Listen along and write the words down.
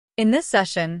In this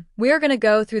session, we are going to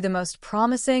go through the most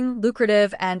promising,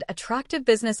 lucrative, and attractive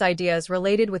business ideas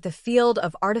related with the field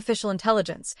of artificial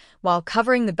intelligence, while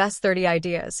covering the best 30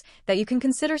 ideas that you can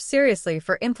consider seriously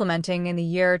for implementing in the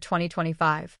year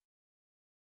 2025.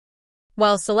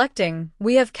 While selecting,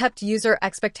 we have kept user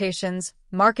expectations,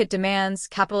 market demands,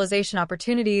 capitalization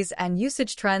opportunities, and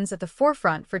usage trends at the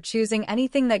forefront for choosing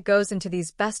anything that goes into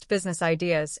these best business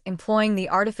ideas employing the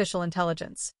artificial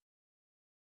intelligence.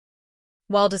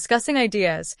 While discussing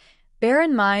ideas, bear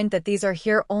in mind that these are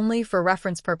here only for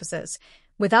reference purposes,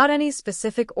 without any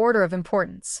specific order of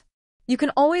importance. You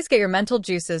can always get your mental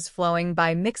juices flowing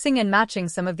by mixing and matching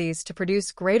some of these to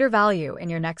produce greater value in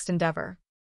your next endeavor.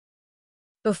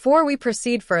 Before we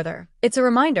proceed further, it's a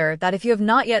reminder that if you have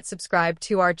not yet subscribed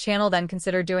to our channel, then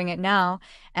consider doing it now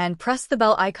and press the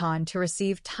bell icon to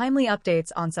receive timely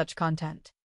updates on such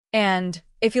content. And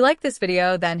if you like this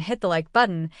video, then hit the like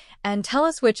button and tell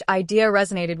us which idea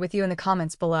resonated with you in the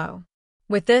comments below.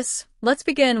 With this, let's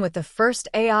begin with the first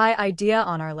AI idea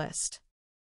on our list.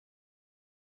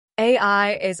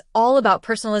 AI is all about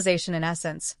personalization in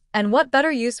essence, and what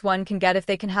better use one can get if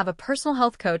they can have a personal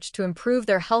health coach to improve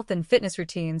their health and fitness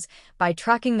routines by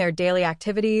tracking their daily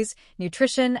activities,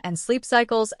 nutrition and sleep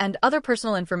cycles, and other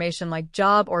personal information like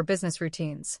job or business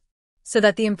routines, so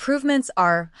that the improvements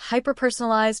are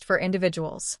hyper-personalized for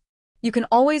individuals. You can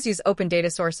always use open data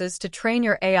sources to train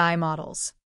your AI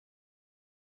models.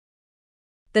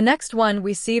 The next one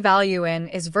we see value in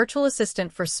is virtual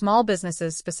assistant for small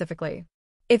businesses specifically.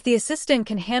 If the assistant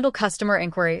can handle customer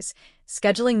inquiries,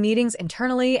 scheduling meetings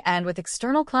internally and with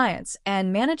external clients,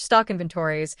 and manage stock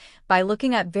inventories by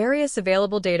looking at various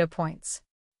available data points,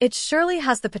 it surely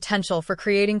has the potential for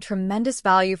creating tremendous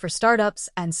value for startups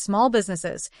and small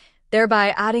businesses,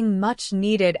 thereby adding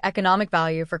much-needed economic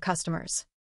value for customers.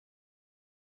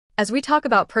 As we talk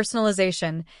about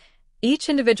personalization, each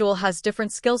individual has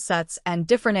different skill sets and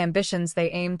different ambitions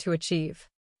they aim to achieve.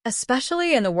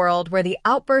 Especially in the world where the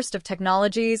outburst of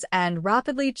technologies and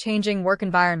rapidly changing work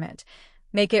environment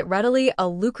make it readily a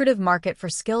lucrative market for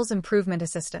skills improvement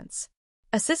assistants.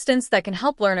 Assistants that can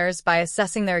help learners by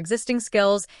assessing their existing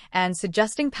skills and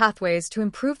suggesting pathways to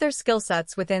improve their skill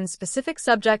sets within specific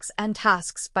subjects and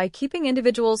tasks by keeping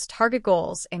individuals' target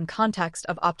goals in context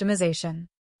of optimization.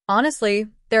 Honestly,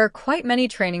 there are quite many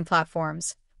training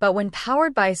platforms, but when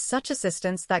powered by such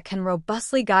assistants that can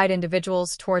robustly guide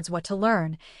individuals towards what to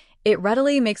learn, it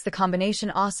readily makes the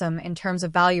combination awesome in terms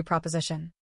of value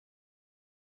proposition.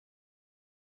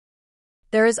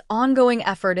 There is ongoing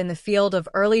effort in the field of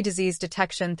early disease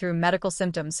detection through medical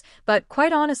symptoms, but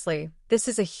quite honestly, this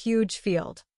is a huge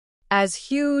field. As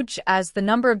huge as the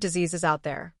number of diseases out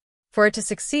there. For it to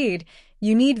succeed,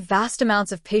 you need vast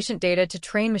amounts of patient data to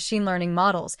train machine learning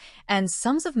models and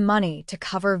sums of money to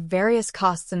cover various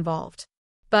costs involved.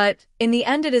 But in the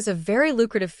end, it is a very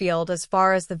lucrative field as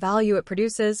far as the value it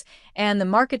produces and the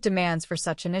market demands for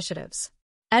such initiatives.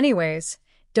 Anyways,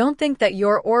 don't think that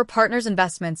your or partner's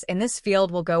investments in this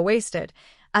field will go wasted,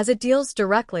 as it deals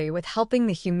directly with helping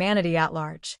the humanity at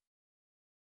large.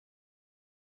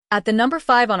 At the number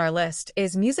 5 on our list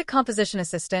is music composition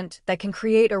assistant that can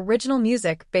create original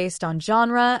music based on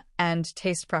genre and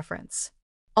taste preference.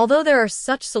 Although there are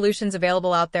such solutions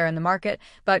available out there in the market,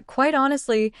 but quite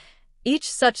honestly, each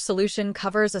such solution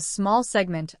covers a small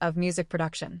segment of music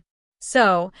production.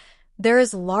 So, there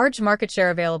is large market share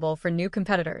available for new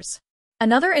competitors.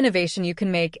 Another innovation you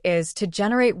can make is to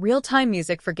generate real-time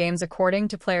music for games according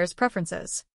to players'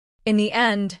 preferences. In the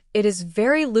end, it is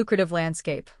very lucrative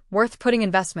landscape, worth putting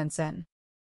investments in.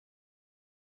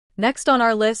 Next on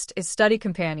our list is Study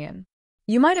Companion.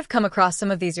 You might have come across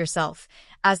some of these yourself,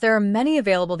 as there are many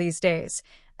available these days,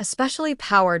 especially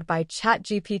powered by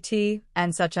ChatGPT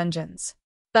and such engines.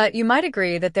 But you might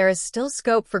agree that there is still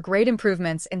scope for great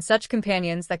improvements in such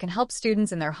companions that can help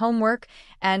students in their homework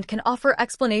and can offer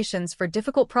explanations for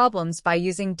difficult problems by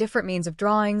using different means of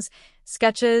drawings,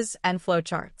 sketches, and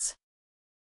flowcharts.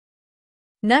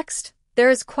 Next, there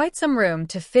is quite some room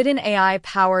to fit in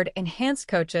AI-powered enhanced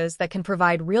coaches that can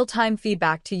provide real-time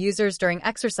feedback to users during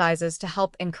exercises to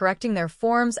help in correcting their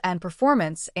forms and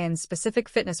performance in specific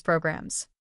fitness programs.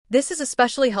 This is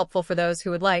especially helpful for those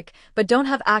who would like, but don't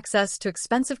have access to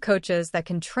expensive coaches that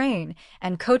can train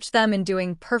and coach them in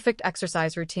doing perfect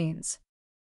exercise routines.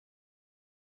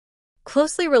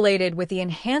 Closely related with the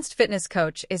enhanced fitness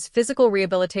coach is physical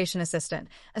rehabilitation assistant,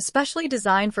 especially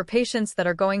designed for patients that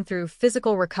are going through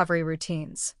physical recovery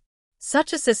routines.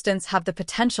 Such assistants have the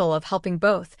potential of helping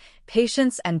both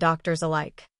patients and doctors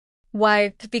alike.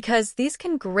 Why? Because these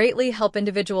can greatly help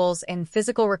individuals in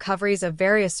physical recoveries of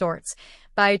various sorts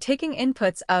by taking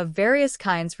inputs of various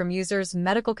kinds from users'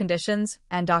 medical conditions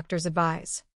and doctors'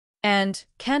 advice, and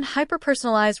can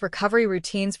hyper-personalize recovery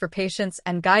routines for patients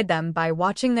and guide them by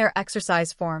watching their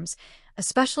exercise forms,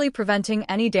 especially preventing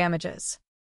any damages.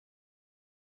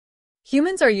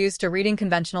 Humans are used to reading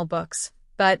conventional books,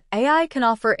 but AI can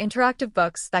offer interactive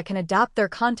books that can adapt their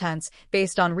contents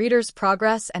based on readers'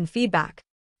 progress and feedback.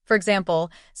 For example,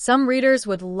 some readers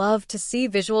would love to see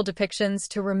visual depictions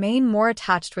to remain more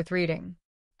attached with reading.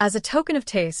 As a token of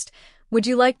taste, would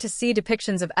you like to see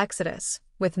depictions of Exodus,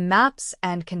 with maps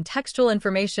and contextual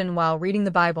information while reading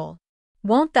the Bible?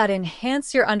 Won't that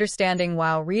enhance your understanding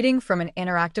while reading from an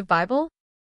interactive Bible?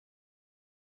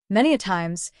 Many a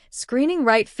times, screening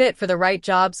right fit for the right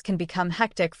jobs can become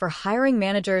hectic for hiring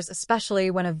managers,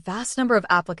 especially when a vast number of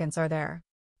applicants are there.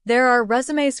 There are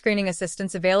resume screening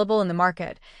assistants available in the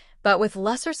market, but with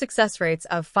lesser success rates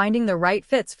of finding the right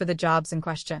fits for the jobs in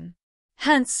question.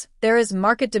 Hence, there is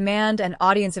market demand and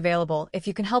audience available if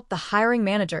you can help the hiring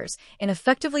managers in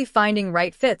effectively finding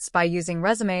right fits by using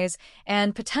resumes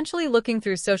and potentially looking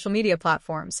through social media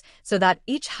platforms so that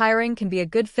each hiring can be a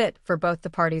good fit for both the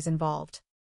parties involved.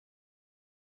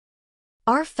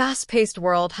 Our fast-paced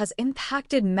world has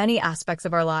impacted many aspects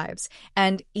of our lives,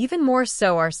 and even more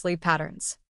so our sleep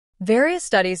patterns. Various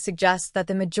studies suggest that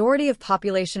the majority of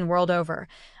population world over,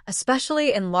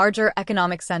 especially in larger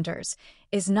economic centers,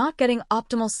 is not getting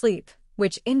optimal sleep,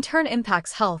 which in turn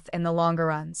impacts health in the longer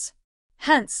runs.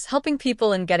 Hence, helping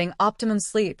people in getting optimum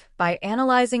sleep by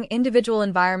analyzing individual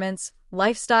environments,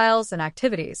 lifestyles, and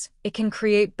activities, it can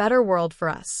create a better world for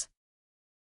us.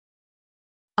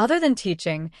 Other than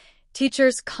teaching,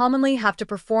 teachers commonly have to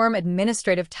perform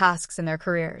administrative tasks in their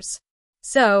careers.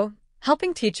 So,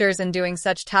 helping teachers in doing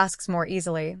such tasks more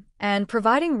easily and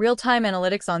providing real-time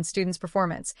analytics on students'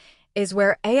 performance is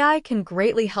where AI can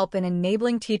greatly help in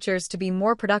enabling teachers to be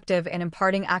more productive in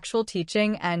imparting actual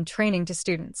teaching and training to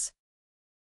students.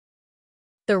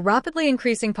 The rapidly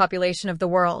increasing population of the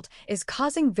world is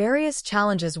causing various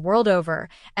challenges world over,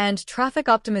 and traffic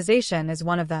optimization is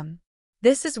one of them.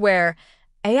 This is where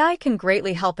AI can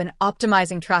greatly help in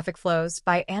optimizing traffic flows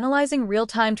by analyzing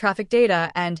real-time traffic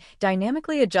data and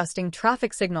dynamically adjusting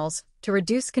traffic signals to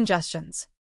reduce congestions.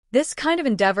 This kind of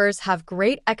endeavors have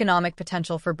great economic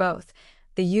potential for both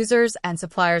the users and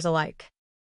suppliers alike.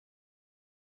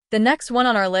 The next one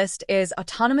on our list is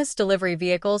autonomous delivery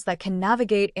vehicles that can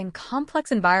navigate in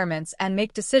complex environments and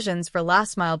make decisions for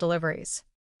last-mile deliveries.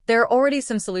 There are already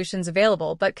some solutions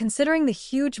available, but considering the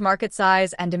huge market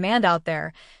size and demand out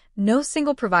there, no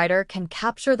single provider can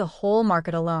capture the whole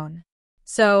market alone.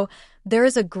 So, there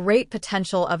is a great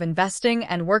potential of investing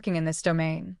and working in this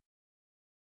domain.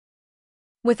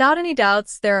 Without any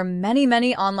doubts, there are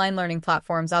many online learning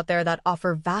platforms out there that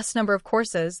offer vast number of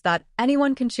courses that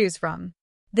anyone can choose from.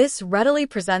 This readily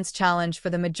presents challenge for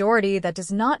the majority that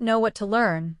does not know what to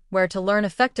learn, where to learn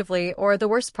effectively, or the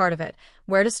worst part of it,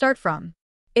 where to start from.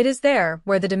 It is there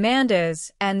where the demand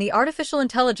is, and the artificial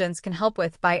intelligence can help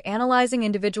with by analyzing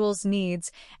individuals' needs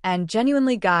and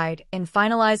genuinely guide in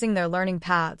finalizing their learning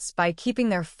paths by keeping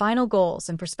their final goals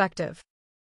in perspective.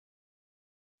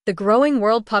 The growing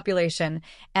world population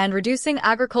and reducing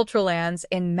agricultural lands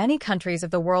in many countries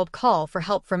of the world call for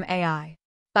help from AI.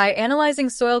 By analyzing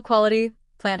soil quality,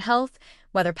 plant health,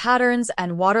 weather patterns,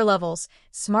 and water levels,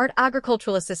 smart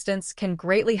agricultural assistants can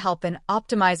greatly help in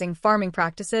optimizing farming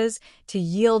practices to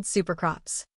yield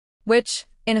supercrops, which,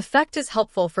 in effect, is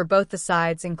helpful for both the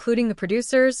sides, including the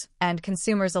producers and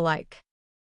consumers alike.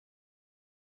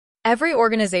 Every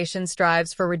organization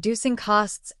strives for reducing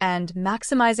costs and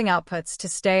maximizing outputs to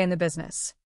stay in the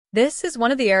business. This is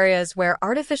one of the areas where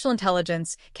artificial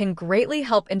intelligence can greatly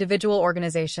help individual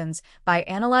organizations by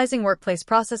analyzing workplace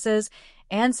processes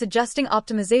and suggesting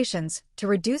optimizations to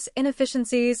reduce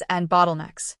inefficiencies and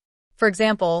bottlenecks. For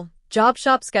example, job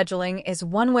shop scheduling is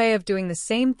one way of doing the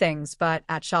same things but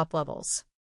at shop levels.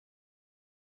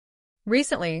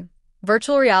 Recently,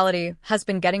 virtual reality has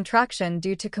been getting traction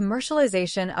due to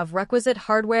commercialization of requisite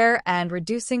hardware and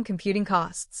reducing computing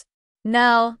costs.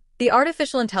 Now, the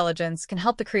artificial intelligence can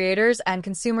help the creators and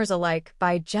consumers alike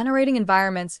by generating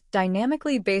environments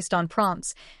dynamically based on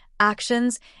prompts,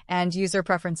 actions, and user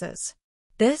preferences.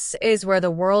 This is where the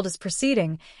world is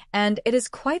proceeding, and it is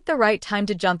quite the right time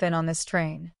to jump in on this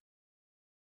train.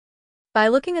 By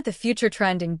looking at the future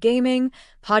trend in gaming,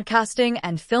 podcasting,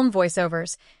 and film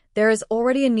voiceovers, there is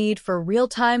already a need for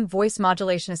real-time voice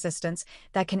modulation assistants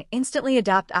that can instantly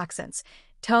adapt accents,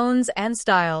 tones, and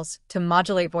styles to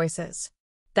modulate voices.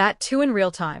 That too in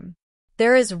real time.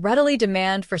 There is readily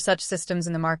demand for such systems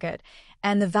in the market,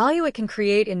 and the value it can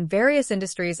create in various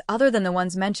industries other than the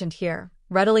ones mentioned here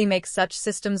readily makes such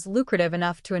systems lucrative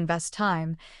enough to invest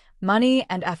time, money,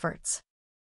 and efforts.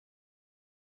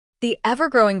 The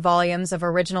ever-growing volumes of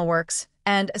original works,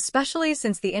 and especially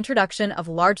since the introduction of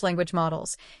large language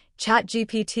models,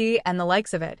 ChatGPT and the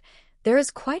likes of it, there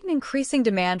is quite an increasing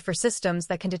demand for systems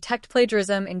that can detect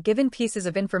plagiarism in given pieces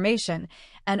of information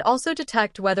and also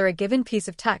detect whether a given piece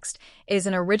of text is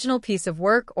an original piece of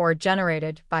work or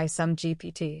generated by some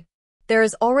GPT. There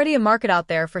is already a market out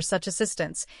there for such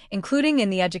assistance, including in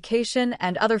the education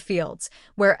and other fields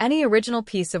where any original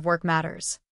piece of work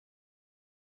matters.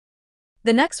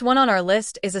 The next one on our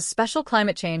list is a special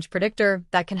climate change predictor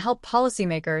that can help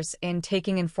policymakers in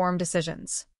taking informed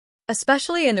decisions.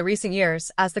 Especially in the recent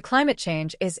years, as the climate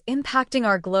change is impacting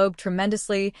our globe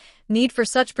tremendously, need for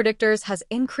such predictors has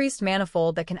increased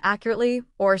manifold that can accurately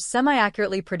or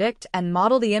semi-accurately predict and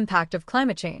model the impact of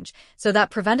climate change so that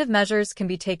preventive measures can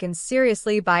be taken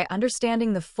seriously by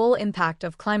understanding the full impact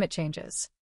of climate changes.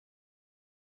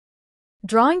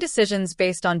 Drawing decisions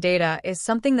based on data is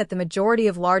something that the majority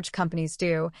of large companies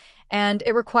do, and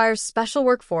it requires special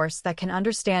workforce that can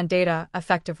understand data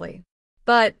effectively.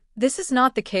 But this is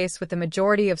not the case with the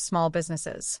majority of small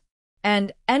businesses.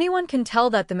 And anyone can tell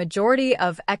that the majority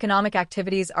of economic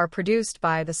activities are produced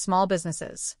by the small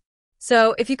businesses.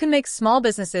 So if you can make small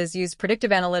businesses use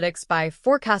predictive analytics by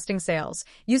forecasting sales,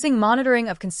 using monitoring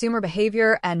of consumer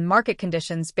behavior and market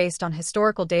conditions based on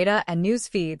historical data and news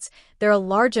feeds, there's a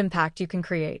large impact you can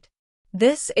create.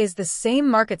 This is the same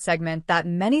market segment that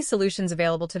many solutions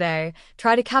available today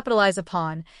try to capitalize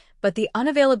upon, but the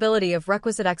unavailability of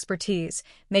requisite expertise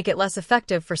make it less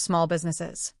effective for small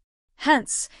businesses.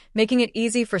 Hence, making it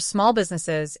easy for small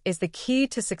businesses is the key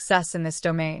to success in this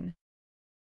domain.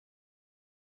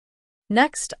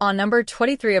 Next, on number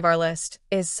 23 of our list,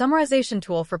 is summarization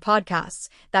tool for podcasts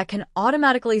that can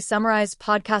automatically summarize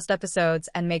podcast episodes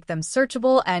and make them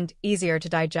searchable and easier to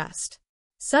digest.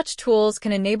 Such tools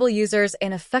can enable users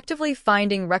in effectively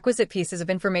finding requisite pieces of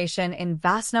information in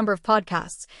vast number of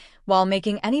podcasts, while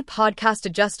making any podcast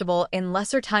adjustable in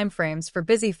lesser timeframes for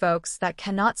busy folks that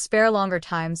cannot spare longer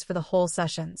times for the whole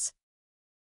sessions.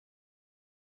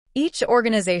 Each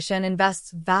organization invests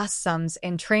vast sums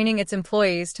in training its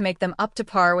employees to make them up to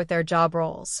par with their job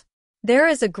roles. There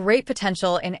is a great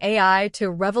potential in AI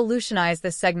to revolutionize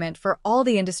this segment for all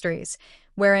the industries,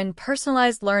 wherein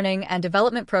personalized learning and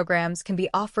development programs can be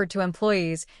offered to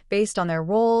employees based on their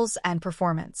roles and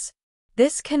performance.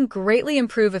 This can greatly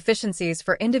improve efficiencies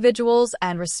for individuals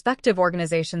and respective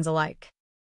organizations alike.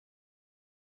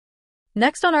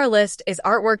 Next on our list is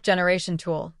artwork generation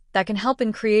tool that can help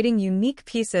in creating unique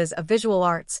pieces of visual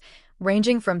arts,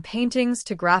 ranging from paintings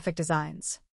to graphic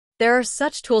designs. There are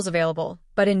such tools available,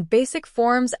 but in basic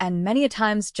forms and many a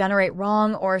times generate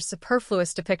wrong or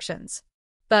superfluous depictions.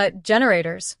 But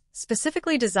generators,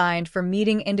 specifically designed for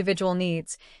meeting individual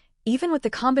needs, even with the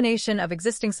combination of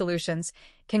existing solutions,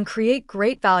 can create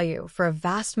great value for a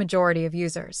vast majority of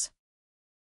users.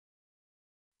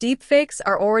 Deepfakes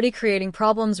are already creating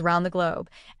problems around the globe,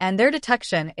 and their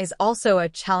detection is also a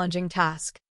challenging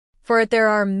task. For it, there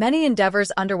are many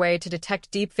endeavors underway to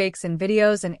detect deepfakes in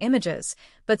videos and images,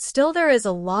 but still there is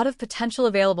a lot of potential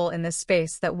available in this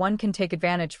space that one can take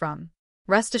advantage from.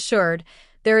 Rest assured,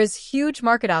 there is huge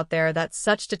market out there that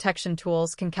such detection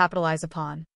tools can capitalize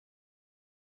upon.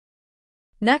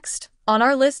 Next, on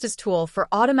our list is tool for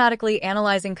automatically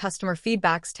analyzing customer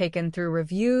feedbacks taken through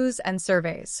reviews and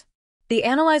surveys. The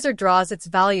analyzer draws its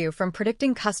value from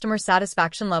predicting customer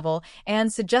satisfaction level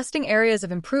and suggesting areas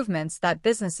of improvements that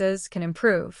businesses can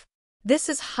improve. This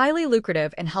is highly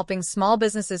lucrative in helping small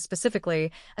businesses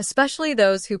specifically, especially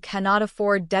those who cannot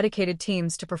afford dedicated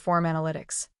teams to perform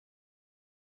analytics.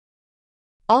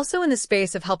 Also in the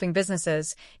space of helping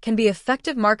businesses can be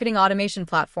effective marketing automation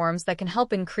platforms that can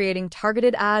help in creating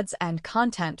targeted ads and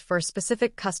content for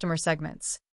specific customer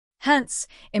segments. Hence,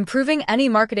 improving any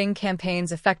marketing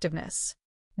campaign's effectiveness.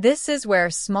 This is where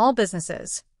small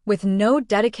businesses, with no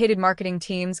dedicated marketing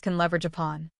teams, can leverage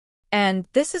upon. And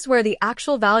this is where the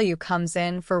actual value comes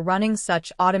in for running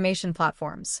such automation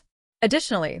platforms.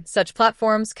 Additionally, such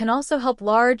platforms can also help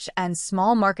large and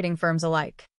small marketing firms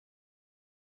alike.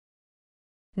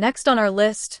 Next on our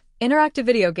list, interactive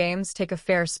video games take a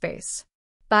fair space.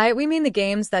 By it, we mean the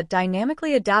games that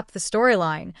dynamically adapt the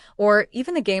storyline or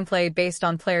even the gameplay based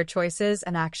on player choices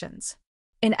and actions.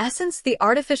 In essence, the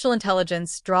artificial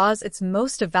intelligence draws its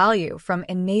most of value from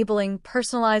enabling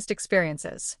personalized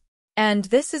experiences. And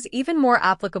this is even more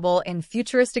applicable in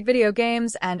futuristic video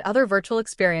games and other virtual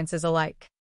experiences alike.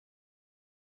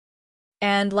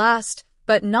 And last,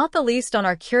 But not the least on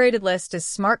our curated list is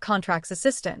Smart Contracts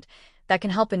Assistant that can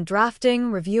help in drafting,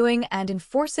 reviewing, and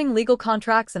enforcing legal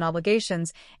contracts and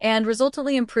obligations, and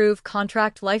resultantly improve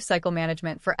contract lifecycle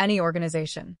management for any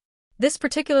organization. This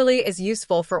particularly is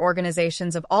useful for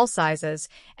organizations of all sizes,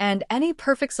 and any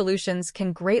perfect solutions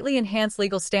can greatly enhance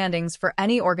legal standings for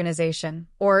any organization,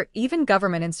 or even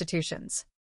government institutions.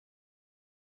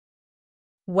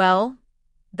 Well,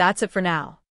 that's it for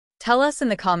now. Tell us in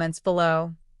the comments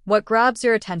below what grabs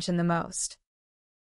your attention the most.